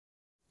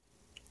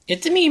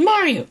It's me,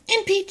 Mario,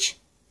 and Peach.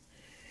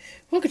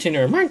 Welcome to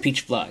our Mario and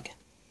Peach vlog.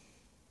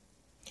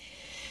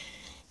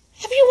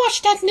 Have you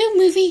watched that new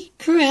movie,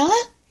 Cruella?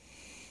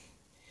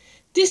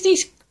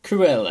 Disney's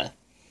Cruella.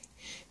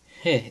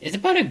 It's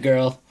about a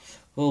girl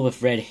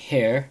with red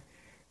hair.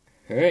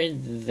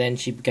 Then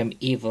she become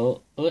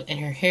evil, and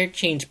her hair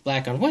changed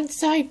black on one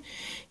side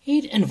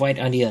and white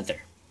on the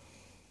other.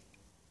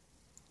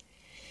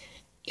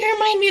 You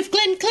remind me of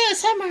Glenn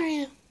Close, huh,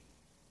 Mario?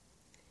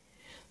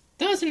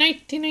 That was a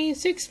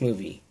 1996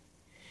 movie.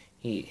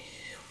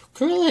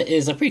 Cruella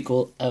is a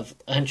prequel of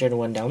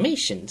 101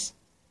 Dalmatians.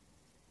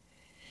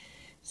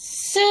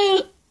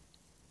 So,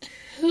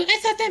 I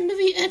thought that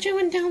movie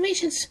 101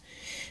 Dalmatians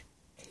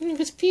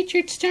was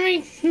featured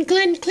starring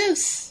Glenn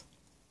Close.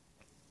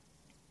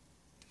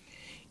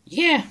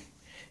 Yeah,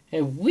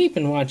 we've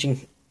been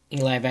watching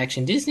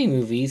live-action Disney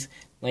movies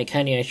like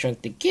Honey, I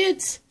Shrunk the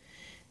Kids,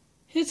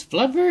 It's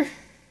Flubber,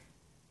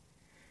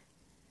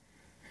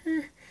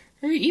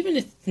 or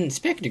even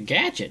Inspector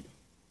Gadget.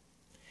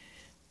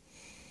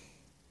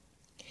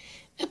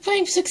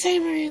 I'm so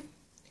excited, Mario.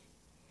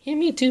 Yeah,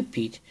 me too,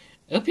 Pete.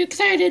 Hope you're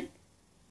excited.